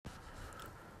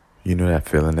You know that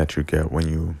feeling that you get when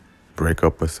you break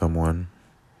up with someone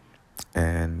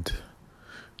and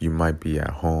you might be at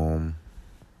home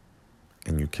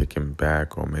and you kicking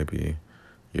back, or maybe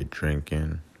you're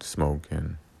drinking,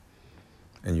 smoking,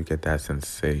 and you get that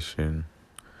sensation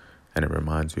and it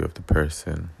reminds you of the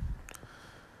person.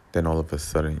 Then all of a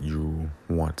sudden you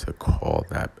want to call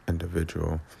that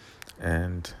individual,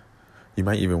 and you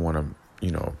might even want to,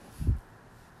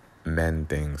 mend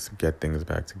things, get things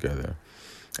back together.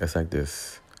 It's like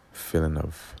this feeling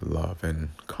of love and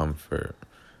comfort,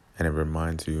 and it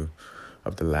reminds you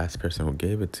of the last person who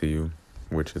gave it to you,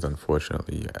 which is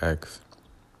unfortunately your ex.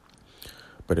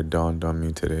 But it dawned on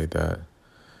me today that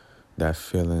that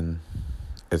feeling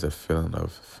is a feeling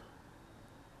of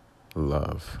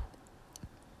love,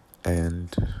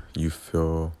 and you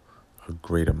feel a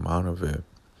great amount of it,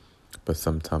 but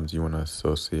sometimes you want to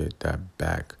associate that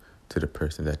back to the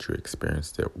person that you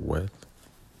experienced it with.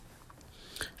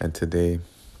 And today,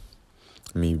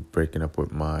 me breaking up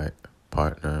with my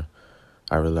partner,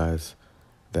 I realized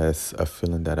that's a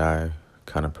feeling that I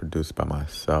kind of produced by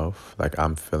myself. Like,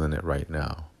 I'm feeling it right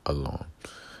now alone,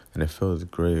 and it feels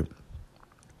great.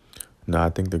 Now, I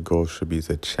think the goal should be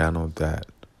to channel that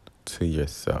to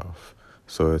yourself.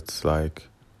 So it's like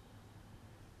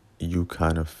you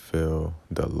kind of feel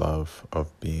the love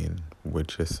of being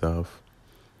with yourself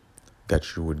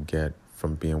that you would get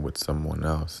from being with someone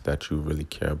else that you really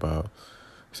care about.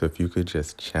 So if you could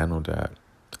just channel that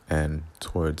and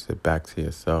towards it back to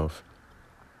yourself,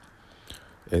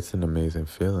 it's an amazing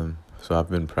feeling. So I've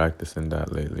been practicing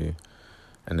that lately,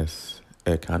 and it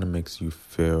kind of makes you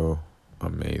feel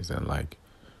amazing, like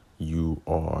you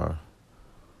are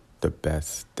the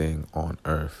best thing on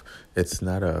earth. It's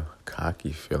not a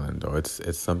cocky feeling though.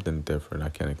 It's something different. I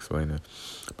can't explain it,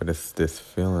 but it's this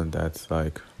feeling that's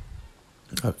like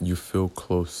you feel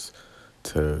close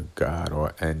to God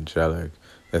or angelic.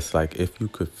 It's like if you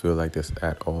could feel like this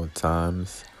at all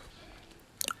times,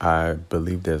 I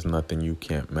believe there's nothing you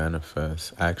can't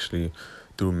manifest. Actually,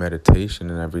 through meditation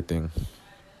and everything,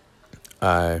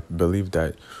 I believe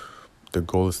that the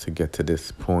goal is to get to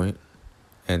this point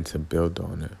and to build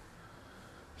on it.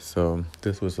 So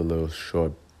this was a little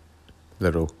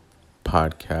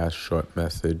podcast, short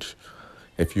message.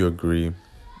 If you agree,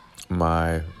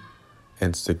 my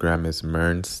Instagram is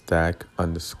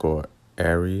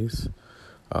mernstack_Aries.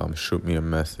 Shoot me a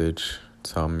message.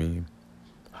 Tell me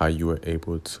how you were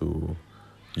able to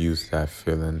use that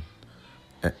feeling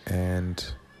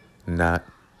and not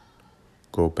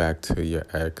go back to your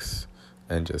ex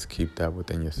and just keep that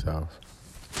within yourself.